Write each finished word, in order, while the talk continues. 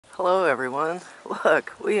Hello everyone.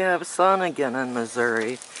 Look, we have sun again in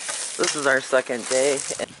Missouri. This is our second day.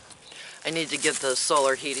 I need to get the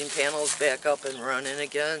solar heating panels back up and running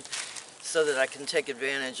again so that I can take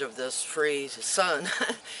advantage of this free sun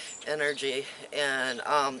energy. And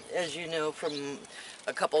as you know from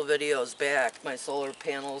a couple videos back, my solar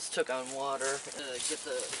panels took on water. Get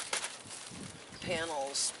the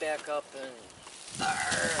panels back up and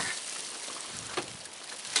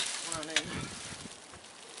running.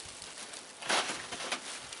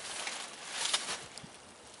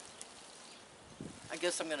 I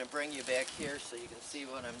guess I'm going to bring you back here so you can see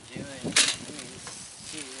what I'm doing. Let me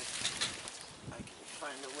see if I can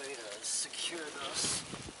find a way to secure this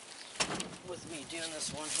with me doing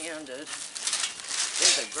this one-handed. I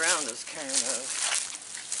think the ground is kind of,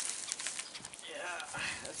 yeah,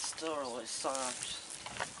 it's still really soft.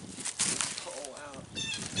 Pull out.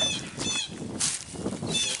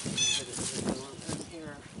 See if we can get it to go in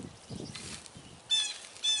here.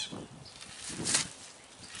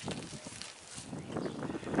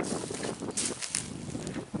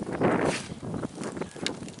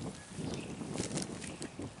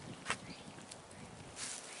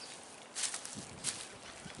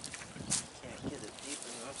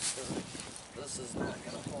 This is not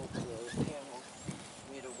going to hold the panel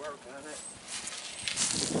for me to work on it.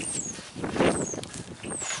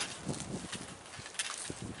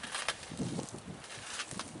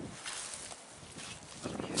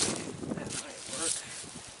 Okay, that might work.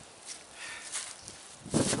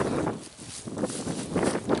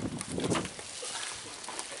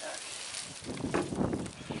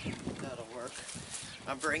 That'll work.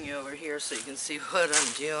 I'll bring you over here so you can see what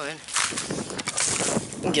I'm doing.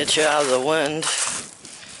 Get you out of the wind.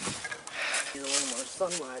 Need a little more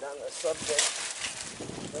sunlight on this subject,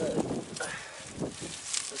 but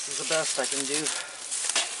this is the best I can do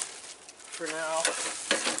for now.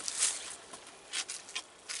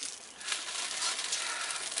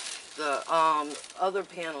 The other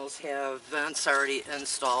panels have vents already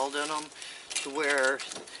installed in them to where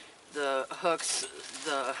the hooks,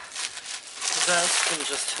 the vents can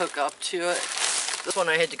just hook up to it. This one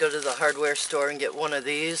I had to go to the hardware store and get one of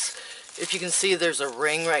these. If you can see, there's a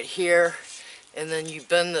ring right here, and then you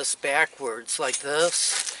bend this backwards like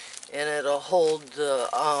this, and it'll hold the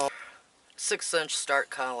 6-inch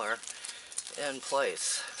start collar in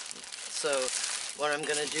place. So what I'm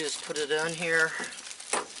going to do is put it on here.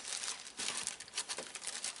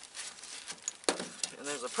 And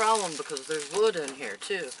there's a problem because there's wood in here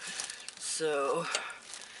too. So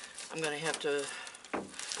I'm going to have to,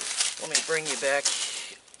 let me bring you back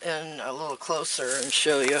in a little closer and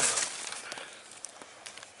show you.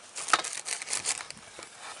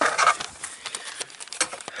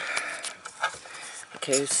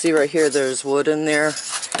 Okay, see right here there's wood in there,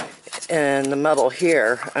 and the metal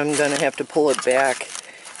here, I'm going to have to pull it back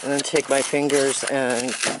and then take my fingers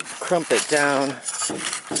and crump it down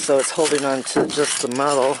so it's holding on to just the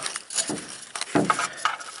metal.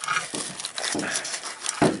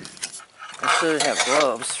 I should have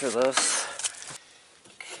gloves for this.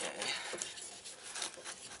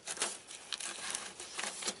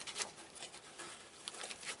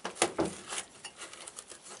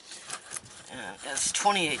 It's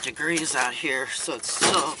 28 degrees out here, so it's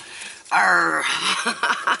so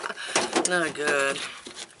not good.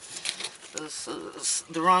 This is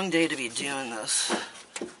the wrong day to be doing this.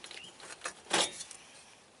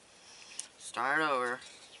 Start over.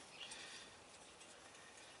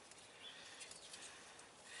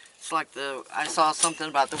 It's like I saw something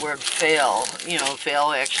about the word fail. You know,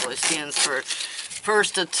 fail actually stands for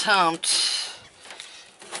first attempt.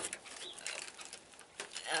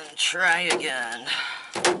 And try again.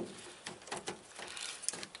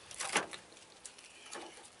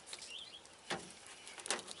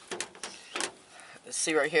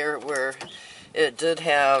 See right here where it did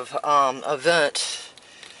have a vent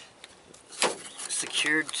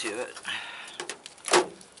secured to it.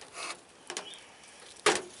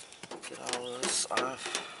 Get all this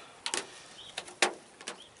off.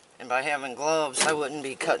 And by having gloves, I wouldn't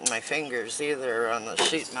be cutting my fingers either on the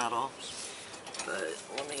sheet metal. But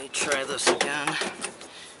let me try this again.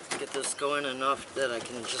 Get this going enough that I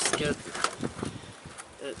can just get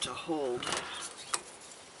it to hold.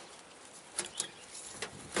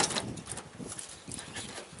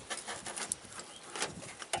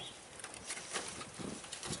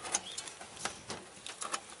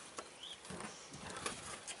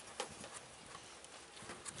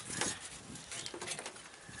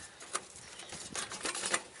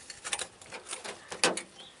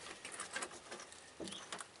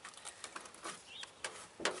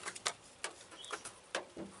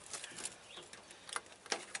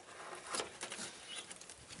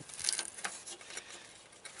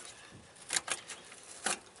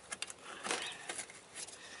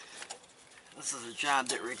 this is a job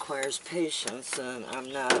that requires patience, and I'm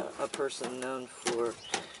not a person known for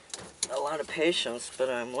a lot of patience, but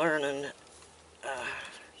I'm learning.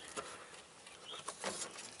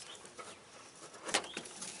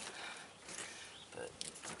 But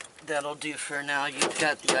that'll do for now. You've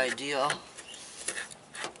got the idea. And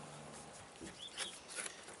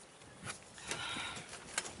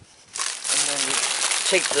then you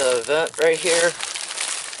take the vent right here.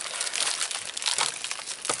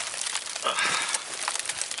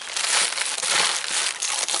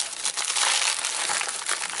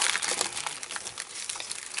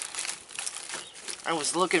 I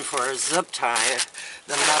was looking for a zip tie,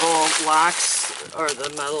 the metal locks or the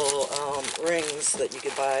metal rings that you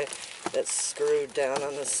could buy that's screwed down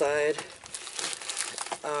on the side.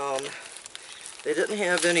 They didn't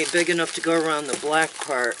have any big enough to go around the black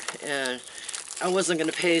part, and I wasn't going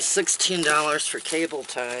to pay $16 for cable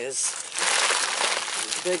ties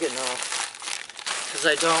big enough, because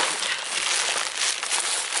I don't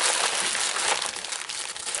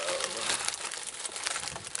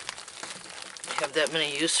have that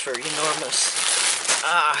many use for enormous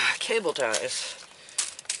cable ties.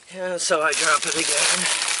 And so I drop it again.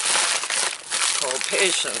 Called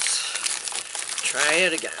patience. Try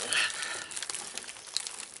it again.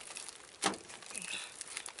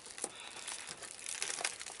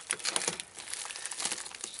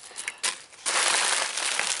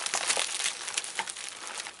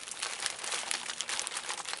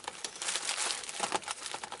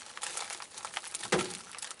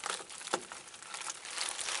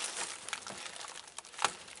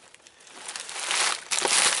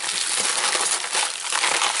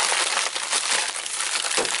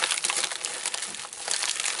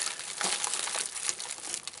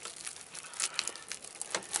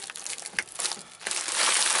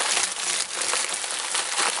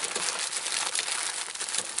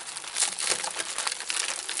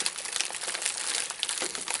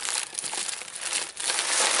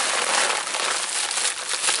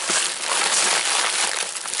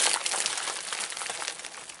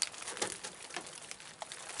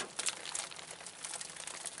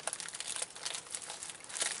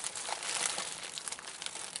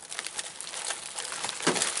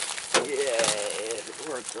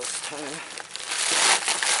 This time.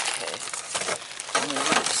 Okay.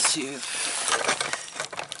 Let's see.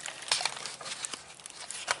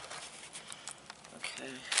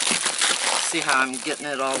 Okay. See how I'm getting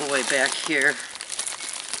it all the way back here.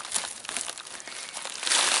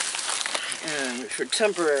 And for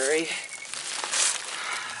temporary,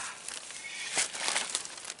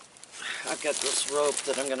 I've got this rope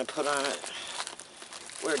that I'm going to put on it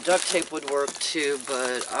where duct tape would work too,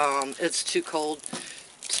 but it's too cold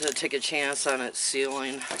to take a chance on it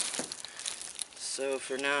sealing. So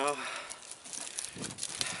for now,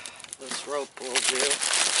 this rope will do.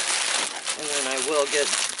 And then I will get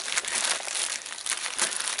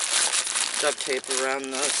duct tape around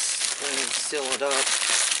this and seal it up.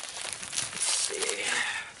 Let's see.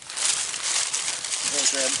 I'll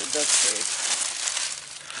grab the duct tape.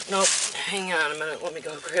 Nope, hang on a minute. Let me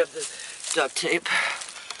go grab the duct tape.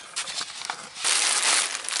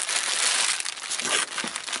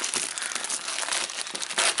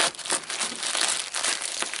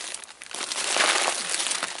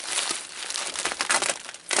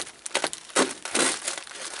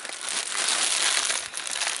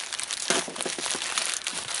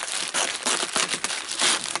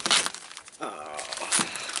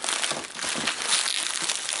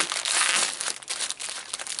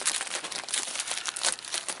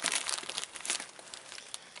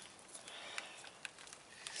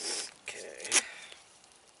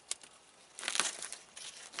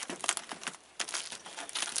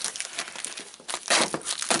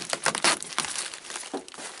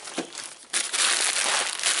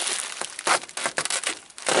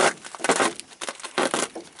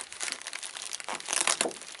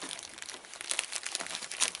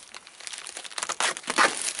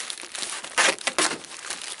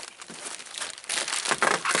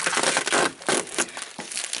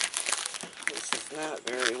 Not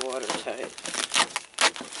very watertight.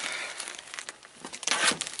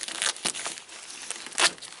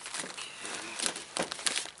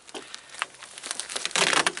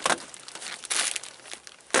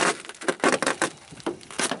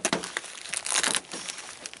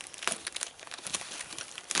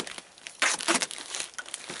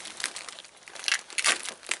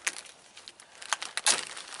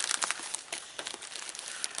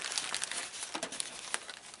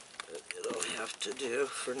 To do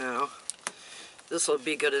for now. This will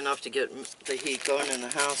be good enough to get the heat going in the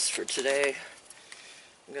house for today.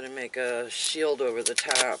 I'm going to make a shield over the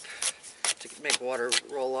top to make water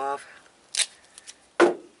roll off.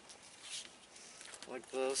 Like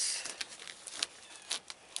this.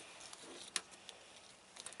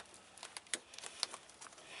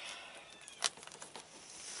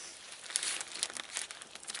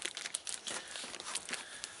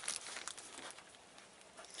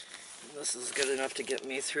 This is good enough to get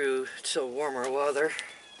me through to warmer weather.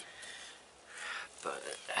 But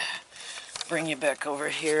bring you back over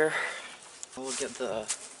here. We'll get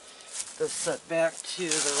this set back to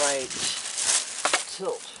the right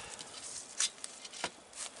tilt.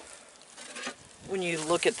 When you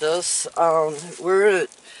look at this, we're at,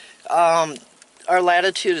 our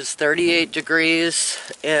latitude is 38 degrees,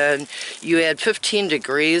 and you add 15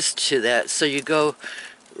 degrees to that, so you go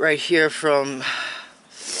right here from,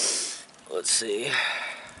 let's see,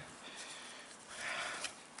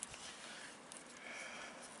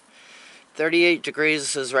 38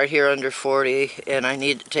 degrees is right here under 40, and I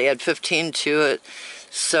need to add 15 to it,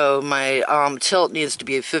 so my tilt needs to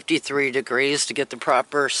be 53 degrees to get the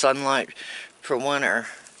proper sunlight for winter.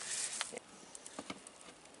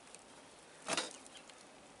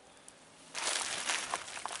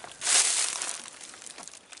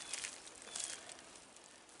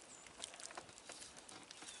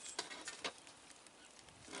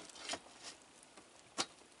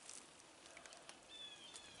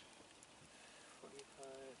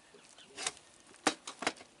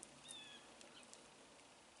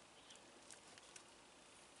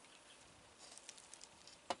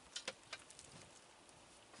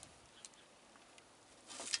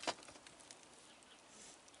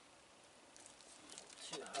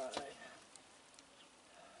 Too high.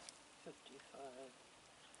 55.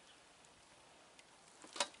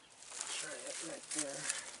 Try it right there.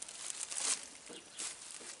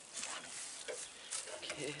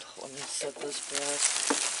 Okay, let me set this back.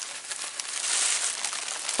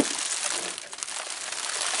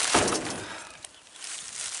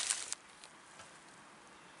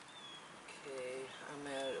 Okay, I'm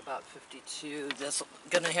at about 52. That's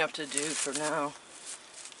gonna have to do for now.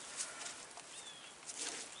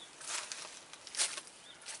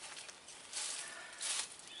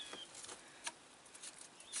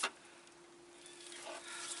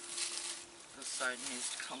 This side needs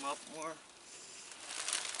to come up more.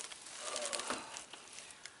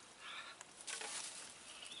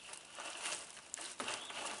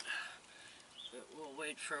 But we'll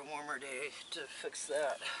wait for a warmer day to fix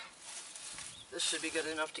that. This should be good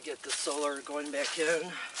enough to get the solar going back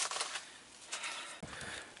in.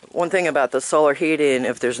 One thing about the solar heating,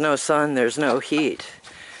 if there's no sun, there's no heat.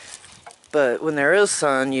 But when there is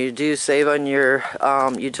sun, you do save on your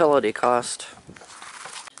utility cost.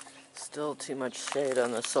 Still too much shade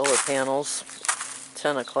on the solar panels.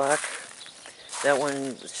 10 o'clock. That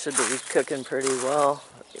one should be cooking pretty well,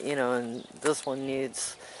 you know, and this one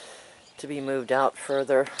needs to be moved out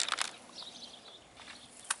further.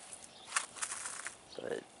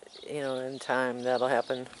 But, you know, in time that'll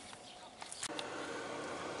happen.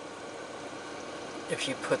 If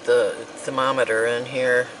you put the thermometer in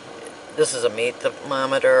here, this is a meat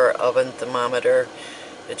thermometer, oven thermometer.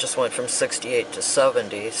 It just went from 68 to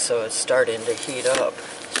 70, so it's starting to heat up.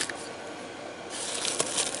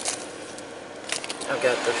 I've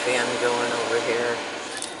got the fan going over here,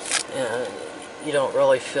 and you don't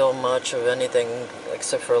really feel much of anything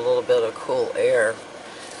except for a little bit of cool air.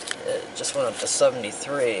 It just went up to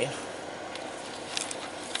 73.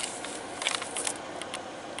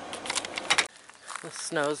 The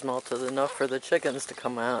snow's melted enough for the chickens to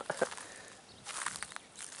come out.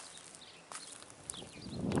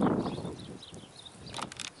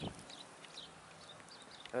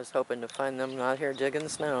 I was hoping to find them not here digging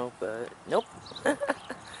snow, but nope.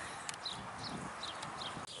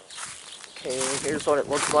 Okay, here's what it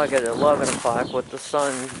looks like at 11 o'clock with the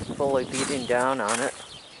sun fully beating down on it.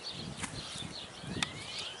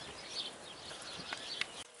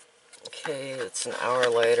 Okay, it's an hour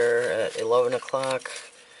later at 11 o'clock.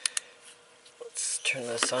 Let's turn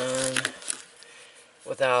this on.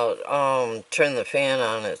 Without turning the fan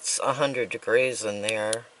on, it's 100 degrees in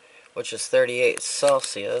there, which is 38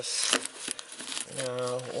 Celsius.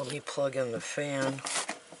 Now, let me plug in the fan.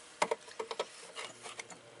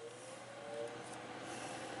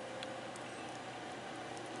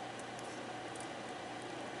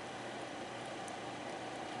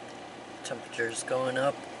 Temperature's going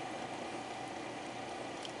up.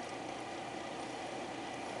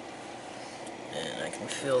 And I can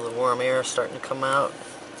feel the warm air starting to come out.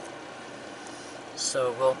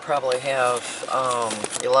 So we'll probably have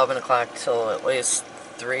 11 o'clock till at least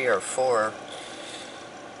 3 or 4.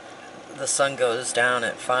 The sun goes down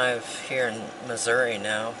at 5 here in Missouri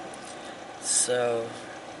now. So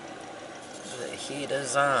the heat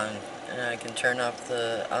is on, and I can turn off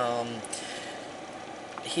the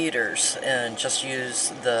heaters and just use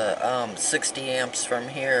the 60 amps from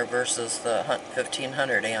here versus the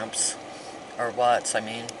 1500 amps, or watts, I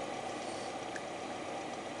mean.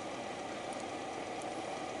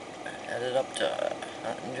 Add it up to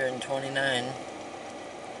 129,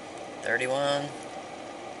 31.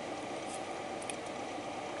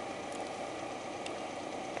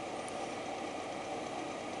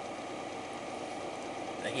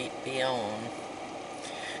 The heat be on.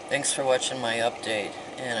 Thanks for watching my update,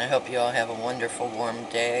 and I hope you all have a wonderful warm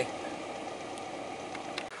day.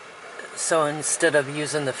 So instead of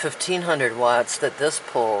using the 1500 watts that this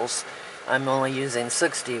pulls, I'm only using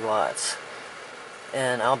 60 watts.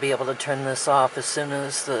 And I'll be able to turn this off as soon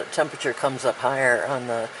as the temperature comes up higher on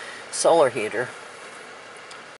the solar heater.